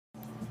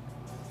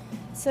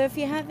So if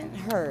you haven't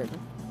heard,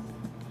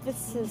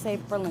 this is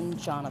April and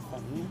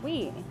Jonathan.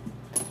 We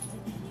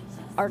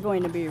are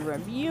going to be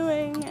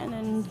reviewing and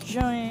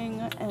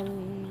enjoying,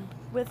 and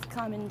with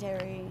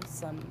commentary,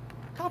 some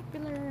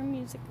popular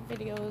music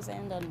videos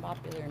and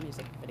unpopular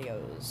music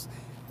videos.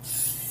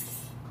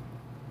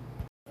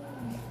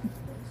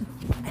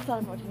 I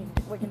thought of what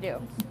we can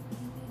do.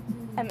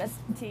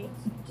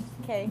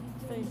 MST3K.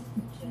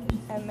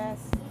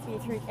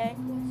 MST3K.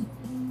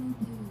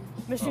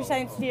 Mystery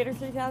Science Theater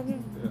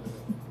 3000. Yeah.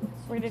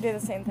 We're going to do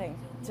the same thing,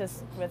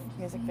 just with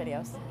music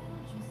videos.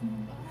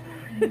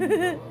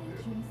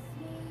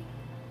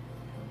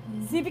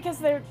 See, because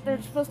they're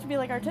supposed to be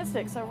like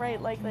artistic, so right,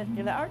 like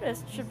the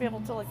artist should be able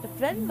to like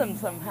defend them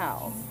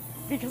somehow.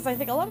 Because I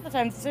think a lot of the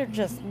times they're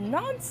just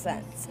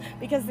nonsense,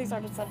 because these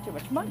artists have too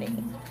much money.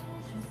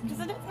 Because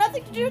it has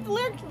nothing to do with the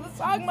lyrics of the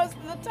song most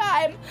of the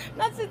time,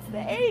 not since the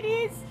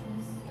 80s.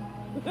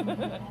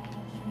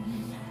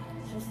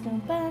 Just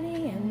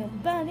nobody and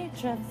nobody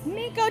trusts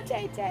me, go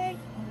Tay-Tay.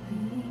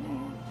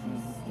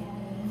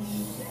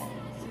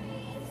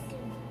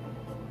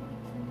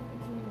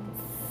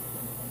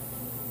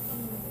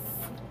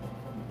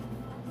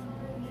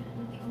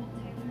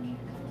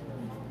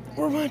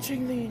 We're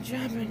watching the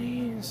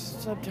Japanese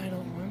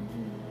subtitled one.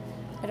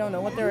 I don't know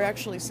what they're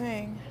actually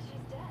saying.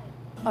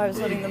 I was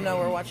letting them know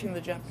we're watching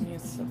the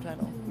Japanese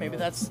subtitle. Maybe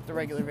that's the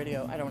regular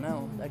video. I don't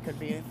know. That could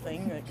be a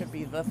thing. That could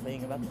be the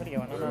thing about the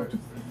video. I don't know.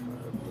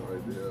 I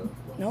have no idea.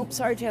 Nope,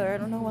 sorry Taylor, I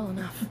don't know well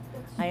enough.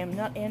 I am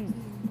not in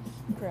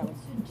crowd.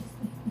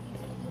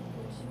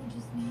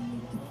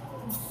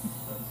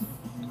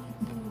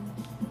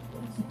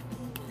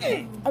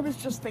 I was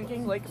just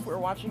thinking, like, if we're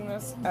watching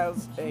this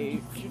as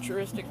a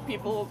futuristic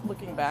people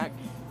looking back,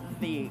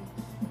 the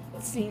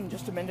scene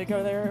just a minute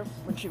ago there,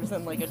 when she was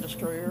in, like, a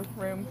destroyer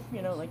room,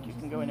 you know, like, you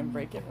can go in and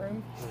break it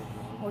room,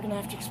 we're gonna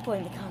have to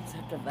explain the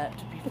concept of that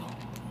to people.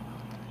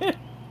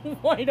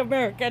 White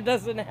America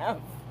doesn't have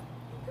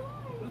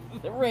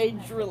the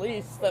rage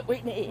release that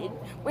we need.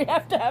 We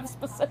have to have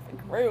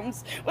specific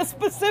rooms with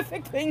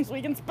specific things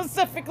we can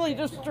specifically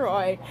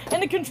destroy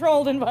in a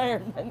controlled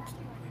environment.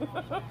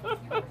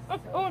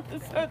 What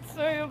does that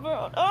say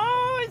about?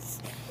 Oh, it's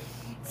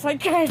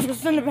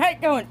psychiatrist in the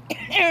back going,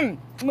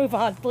 move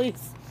on,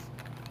 please.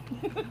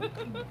 I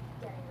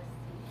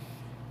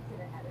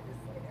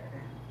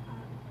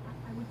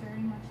would very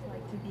much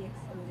like to be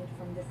excluded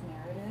from this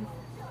narrative.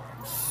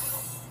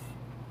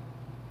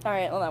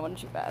 Alright, well, that wasn't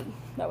too bad.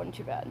 That wasn't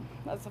too bad.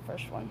 That's the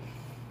first one.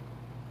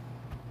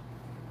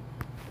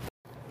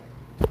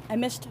 I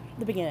missed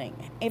the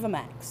beginning. Ava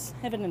Max,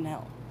 Heaven and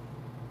Hell.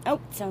 Oh,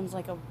 sounds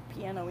like a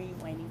piano-y,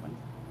 whiny one.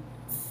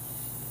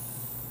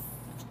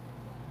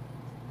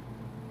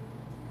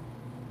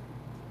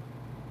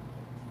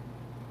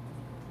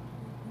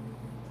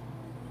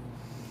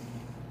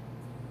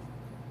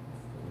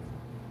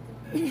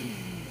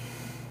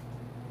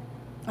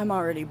 I'm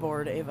already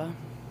bored, Ava.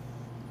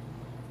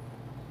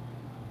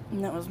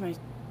 And that was my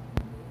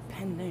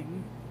pen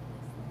name.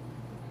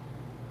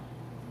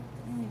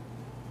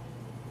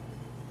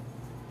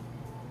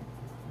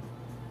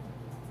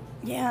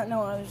 Yeah,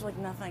 no, there's like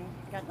nothing.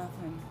 I got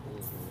nothing.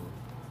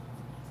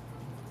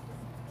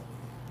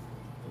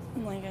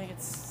 Like, I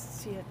could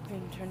see it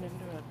being turned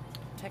into a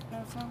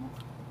techno song.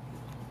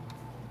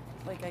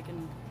 Like,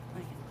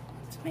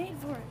 it's made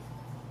for it.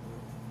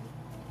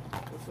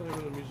 That's not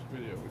even a music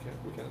video.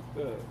 We can't.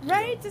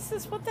 Right? This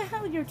is, what the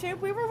hell, YouTube?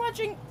 We were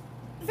watching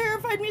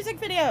verified music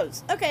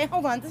videos. Okay,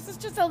 hold on. This is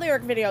just a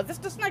lyric video. This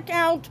does not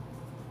count.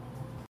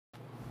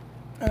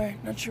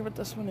 Alright, not sure what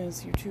this one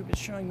is. YouTube is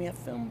showing me a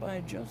film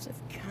by Joseph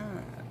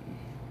Kahn.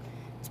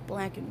 It's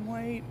black and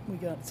white. We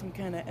got some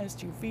kind of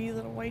SUV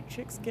that a white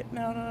chick's getting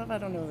out of. I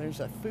don't know. There's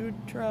a food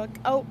truck.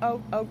 Oh,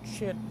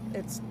 shit.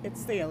 It's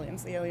the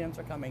aliens. The aliens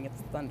are coming.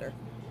 It's thunder.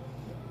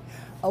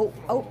 Oh,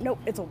 no.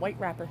 It's a white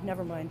rapper.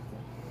 Never mind.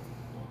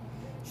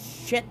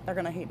 Shit, they're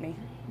gonna hate me.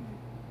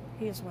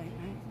 He is white,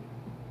 right?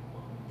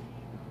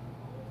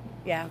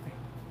 Yeah, okay.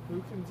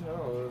 Who can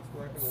tell? It's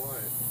black and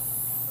white.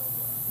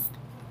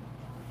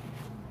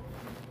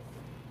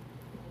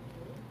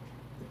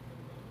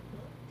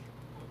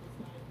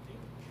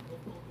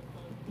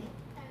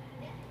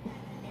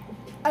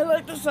 I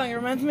like this song. It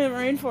reminds me of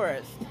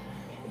Rainforest.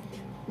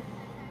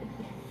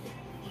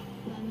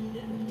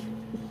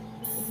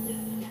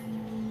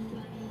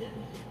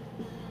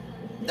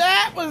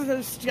 That was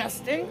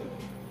disgusting.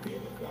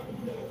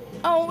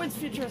 Oh, it's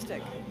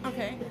futuristic.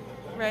 Okay,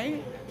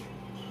 right?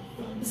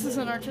 This is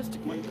an artistic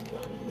one.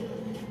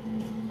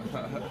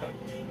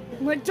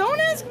 I'm like, don't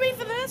ask me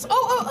for this.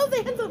 Oh,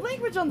 they had the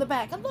language on the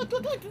back. And look,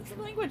 it's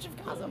the language of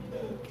Cosm.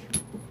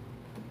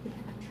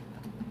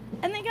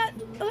 And they got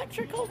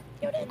electrical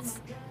units.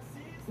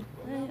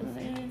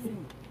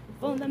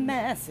 For the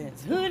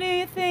masses, who do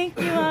you think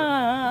you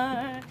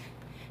are?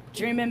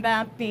 Dreaming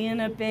about being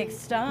a big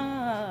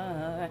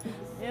star.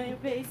 Say you're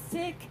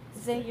basic,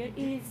 say you're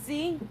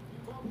easy.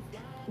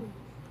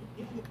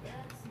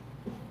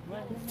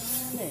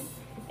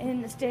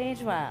 In the stage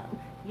while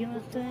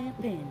you're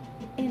stepping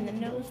in the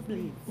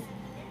nosebleeds.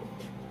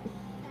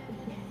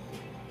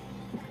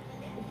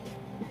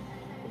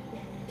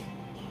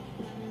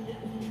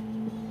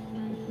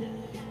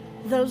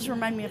 Those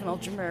remind me of an old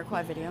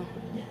Jamiroquai video.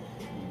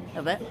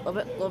 A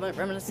little bit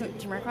reminiscent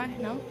to Jamiroquai?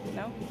 No?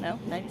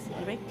 90s?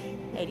 Anybody?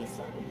 80s?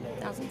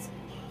 Thousands?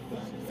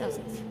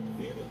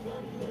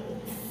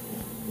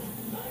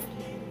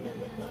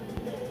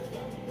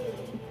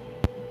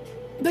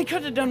 They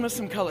could have done with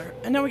some color.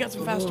 And now we got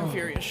some Fast and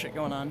Furious shit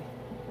going on.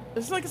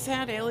 This is like a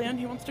sad alien.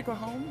 He wants to go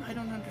home? I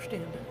don't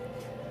understand.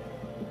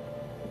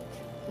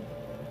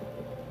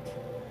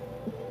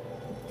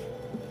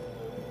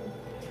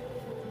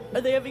 Are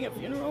they having a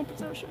funeral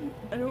procession?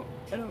 I don't.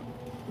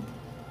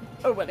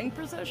 A wedding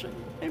procession,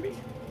 maybe?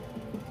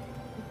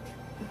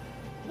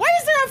 Why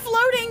is there a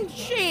floating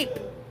sheep?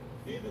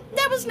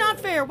 That was not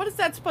fair. What is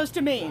that supposed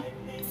to mean?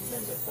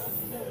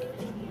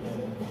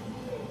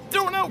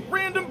 Throwing out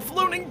random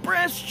floating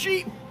brass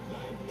sheep.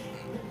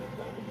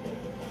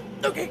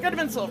 Okay, could have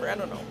been silver. I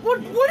don't know.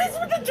 What is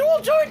with the dual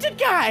jointed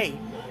guy?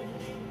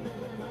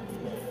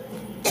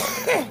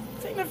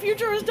 Saying the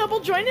future is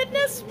double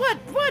jointedness? What?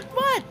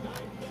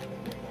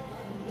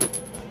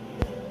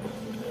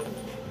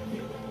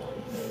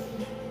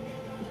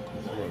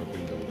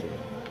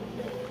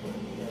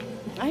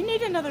 I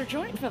need another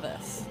joint for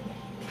this.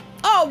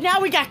 Oh,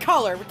 now we got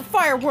color with the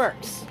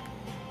fireworks.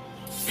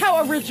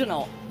 How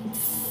original.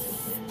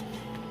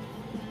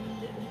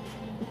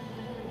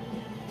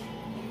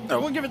 I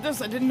will give it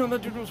this. I didn't know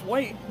that dude was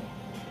white.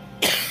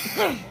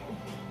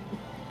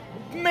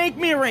 Make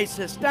me a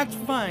racist. That's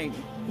fine.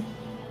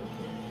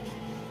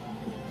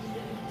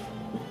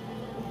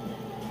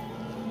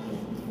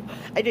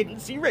 I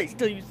didn't see race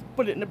till you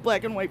put it in a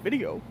black and white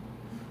video.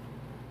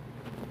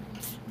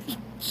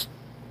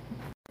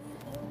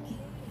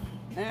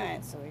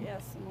 Alright, so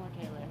yes, some more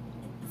Taylor.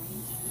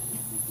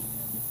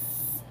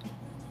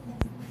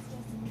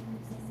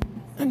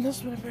 And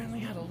this one apparently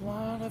had a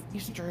lot of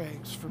Easter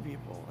eggs for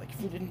people. Like,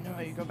 if you didn't know,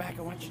 you go back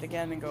and watch it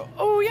again and go,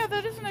 oh yeah,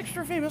 that is an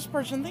extra famous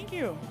person, thank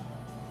you.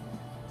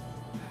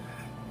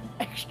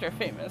 Extra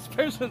famous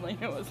person,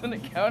 like it wasn't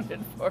accounted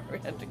for. We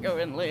had to go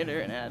in later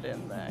and add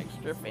in the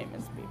extra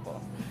famous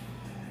people.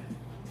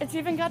 It's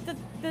even got the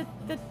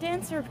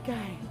dancer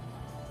guy.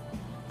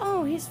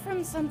 Oh, he's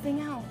from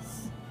something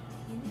else.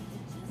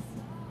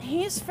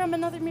 He's from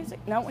another music.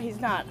 No, he's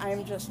not.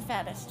 I'm just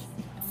fattest.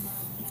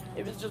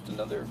 It was just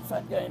another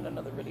fat guy in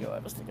another video I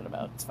was thinking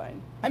about. It's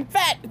fine. I'm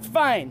fat! It's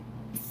fine!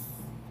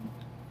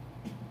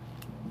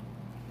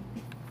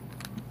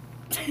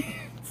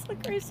 It's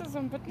like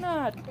racism, but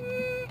not.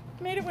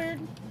 Made it weird.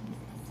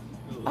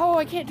 Oh,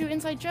 I can't do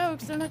inside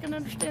jokes. They're not gonna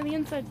understand the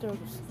inside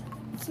jokes.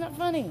 It's not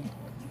funny.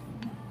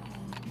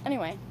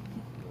 Anyway.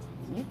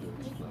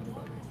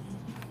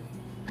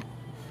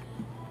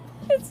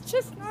 It's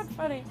just not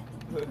funny.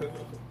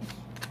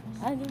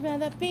 I'd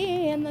rather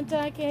be in the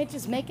dark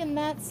ages making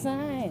that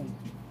sign.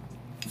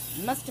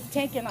 Must have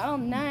taken all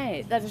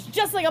night. That is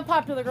just like a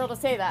popular girl to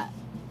say that.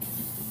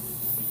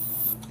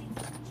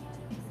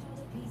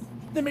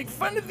 They make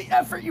fun of the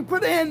effort you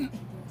put in.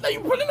 That you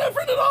put in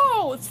effort at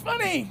all. It's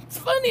funny. It's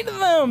funny to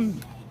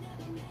them.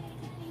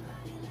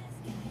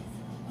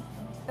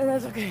 And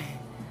that's okay.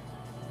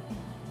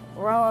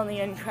 We're all in the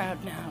in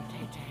crowd now,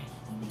 Tay-Tay.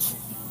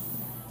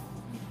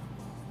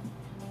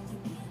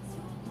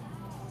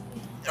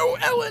 Oh,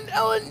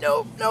 Ellen,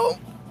 no.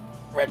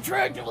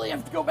 Retroactively, I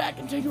have to go back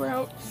and take her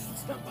out.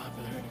 It's not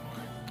popular anymore.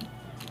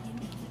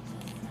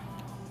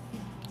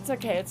 It's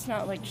okay, it's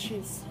not like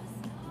she's...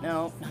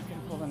 No, not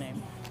gonna pull the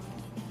name.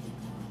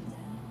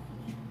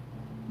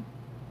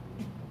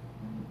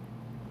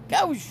 Go!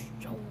 Oh, I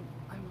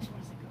almost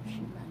want to say go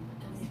shoot man, but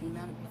then they'd be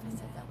mad at me if I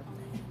said that, wouldn't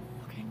they?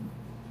 Okay.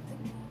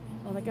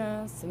 All the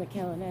girls and they're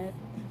killing it,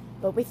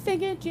 but we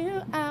figured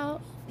you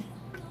out.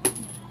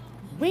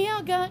 We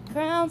all got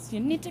crowns, you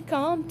need to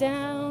calm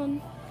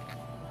down.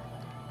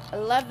 I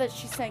love that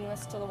she sang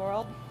this to the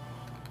world.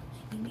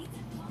 I think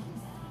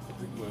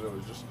Leno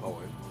was just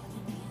calling.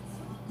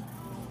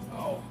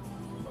 Oh.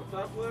 What's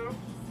up, Leno?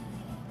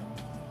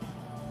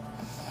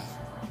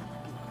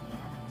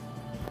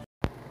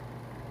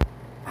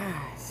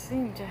 I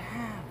seem to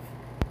have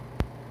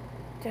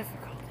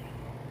difficulty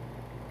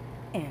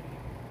in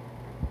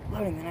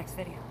loading the next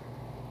video.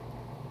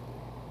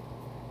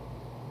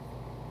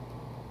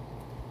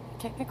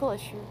 Technical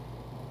issue.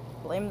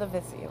 Blame the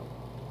Vizio.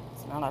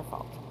 It's not our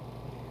fault.